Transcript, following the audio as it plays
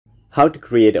How to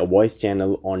create a voice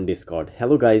channel on Discord.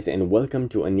 Hello guys and welcome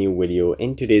to a new video.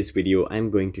 In today's video I'm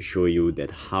going to show you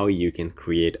that how you can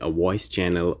create a voice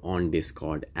channel on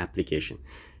Discord application.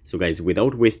 So guys,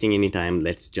 without wasting any time,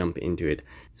 let's jump into it.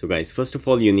 So guys, first of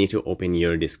all, you need to open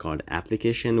your Discord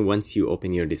application. Once you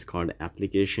open your Discord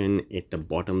application, at the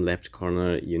bottom left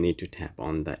corner you need to tap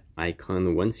on the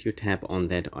icon. Once you tap on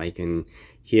that icon,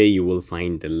 here you will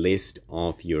find the list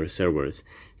of your servers.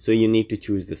 So you need to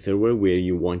choose the server where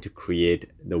you want to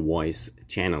create the voice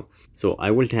channel. So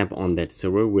I will tap on that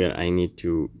server where I need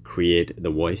to create the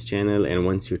voice channel, and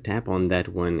once you tap on that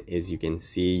one, as you can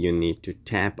see, you need to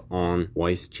tap on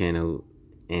voice channel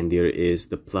and there is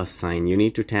the plus sign. You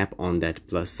need to tap on that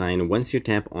plus sign. Once you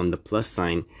tap on the plus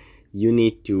sign, you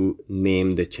need to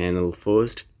name the channel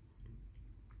first.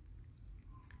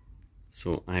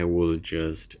 So I will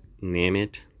just name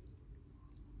it,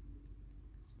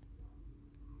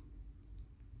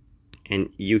 and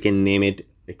you can name it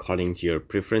according to your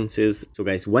preferences. So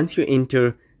guys, once you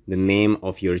enter the name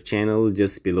of your channel,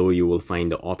 just below you will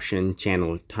find the option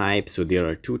channel type. So there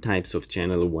are two types of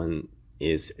channel. One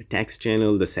is a text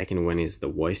channel, the second one is the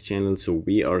voice channel. So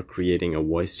we are creating a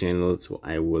voice channel, so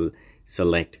I will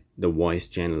select the voice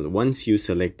channel. Once you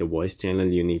select the voice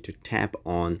channel, you need to tap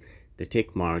on the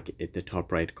tick mark at the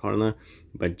top right corner.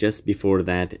 But just before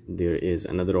that, there is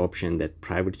another option, that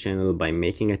private channel. By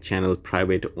making a channel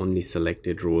private, only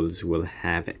selected roles will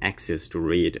have access to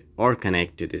read or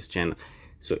connect to this channel.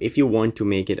 So if you want to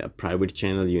make it a private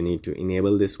channel, you need to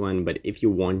enable this one, but if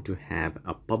you want to have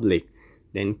a public,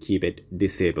 then keep it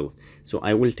disabled. So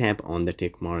I will tap on the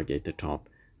tick mark at the top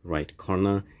right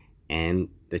corner and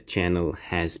the channel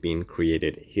has been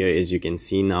created. Here, as you can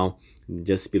see now,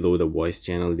 just below the voice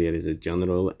channel there is a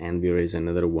general and there is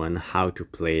another one, how to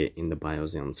play in the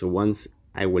biozone. So once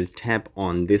I will tap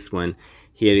on this one,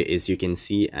 here as you can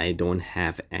see, I don't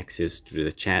have access to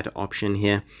the chat option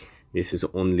here. This is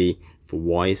only for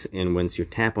voice, and once you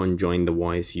tap on join the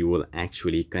voice, you will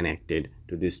actually connected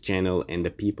to this channel and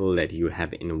the people that you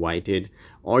have invited,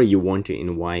 or you want to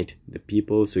invite the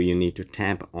people. So you need to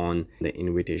tap on the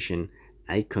invitation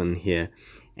icon here,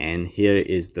 and here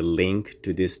is the link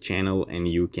to this channel, and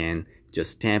you can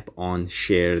just tap on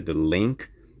share the link.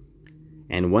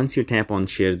 And once you tap on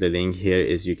share the link, here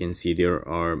as you can see, there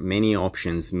are many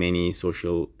options, many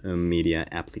social media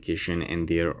application, and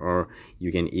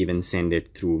you can even send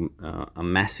it through a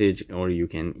message, or you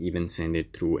can even send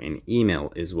it through an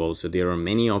email as well. So there are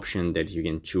many options that you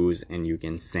can choose, and you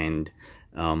can send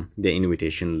the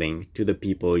invitation link to the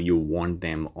people you want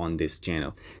them on this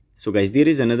channel. So guys, there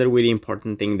is another very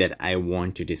important thing that I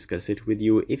want to discuss it with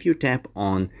you. If you tap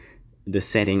on the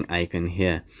setting icon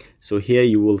here, so here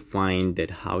you will find that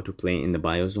how to play in the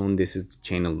biozone. This is the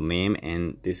channel name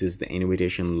and this is the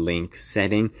invitation link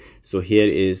setting. So here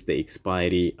is the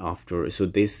expiry after, so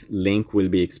this link will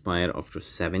be expired after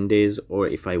 7 days, or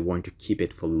if I want to keep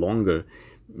it for longer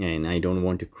and I don't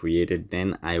want to create it,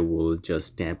 then I will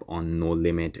just tap on no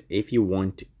limit. If you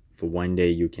want for 1 day,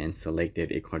 you can select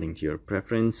it according to your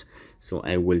preference. So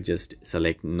I will just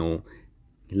select no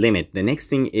limit. The next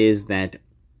thing is that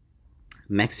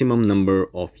maximum number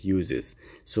of uses.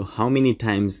 So how many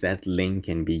times that link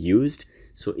can be used.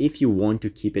 So if you want to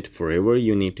keep it forever,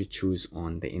 you need to choose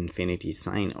on the infinity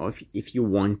sign, or if you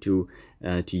want to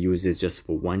use this just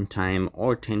for 1 time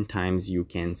or 10 times, you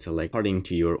can select according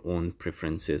to your own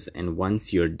preferences. And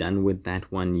once you're done with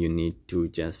that one, you need to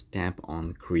just tap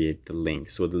on create the link.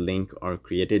 So the link are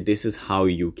created. This is how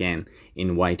you can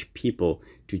invite people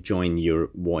to join your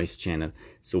voice channel.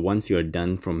 So once you're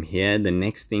done from here, the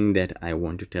next thing that I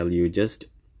want to tell you, just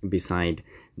beside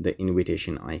the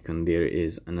invitation icon there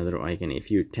is another icon.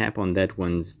 If you tap on that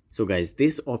one, so guys,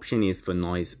 this option is for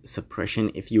noise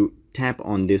suppression. If you tap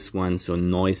on this one, so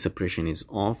noise suppression is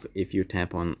off. If you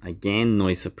tap on again,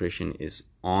 noise suppression is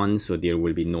on, so there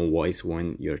will be no voice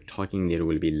when you're talking. There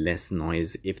will be less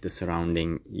noise if the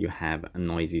surrounding, you have a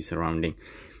noisy surrounding.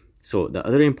 So the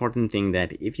other important thing,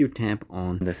 that if you tap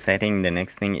on the setting, the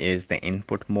next thing is the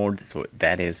input mode. So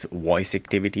that is voice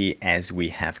activity, as we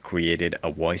have created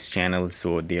a voice channel.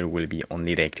 So there will be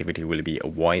only the activity will be a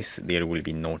voice. There will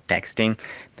be no texting.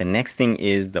 The next thing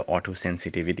is the auto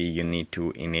sensitivity. You need to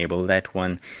enable that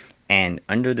one. And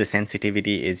under the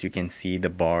sensitivity, as you can see, the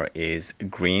bar is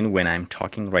green when I'm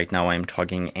talking. Right now I'm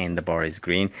talking and the bar is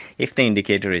green. If the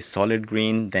indicator is solid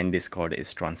green, then Discord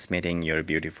is transmitting your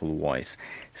beautiful voice.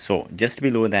 So just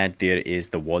below that, there is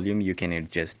the volume. You can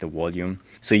adjust the volume.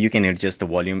 So you can adjust the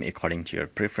volume according to your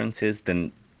preferences.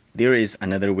 Then There is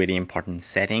another very important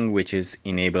setting, which is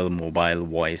enable mobile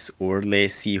voice overlay.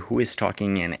 See who is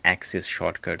talking and access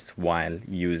shortcuts while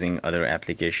using other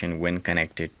application when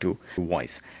connected to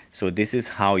voice. So this is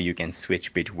how you can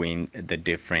switch between the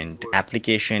different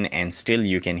application and still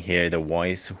you can hear the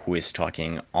voice who is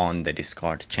talking on the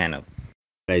Discord channel.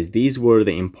 Guys, these were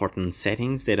the important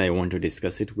settings that I want to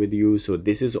discuss it with you. So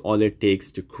this is all it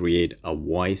takes to create a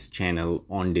voice channel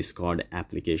on Discord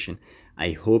application.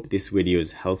 I hope this video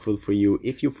is helpful for you.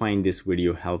 If you find this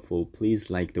video helpful, please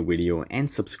like the video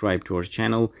and subscribe to our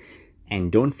channel.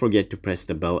 And don't forget to press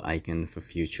the bell icon for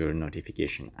future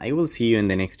notification. I will see you in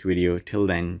the next video. Till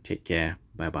then, take care.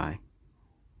 Bye bye.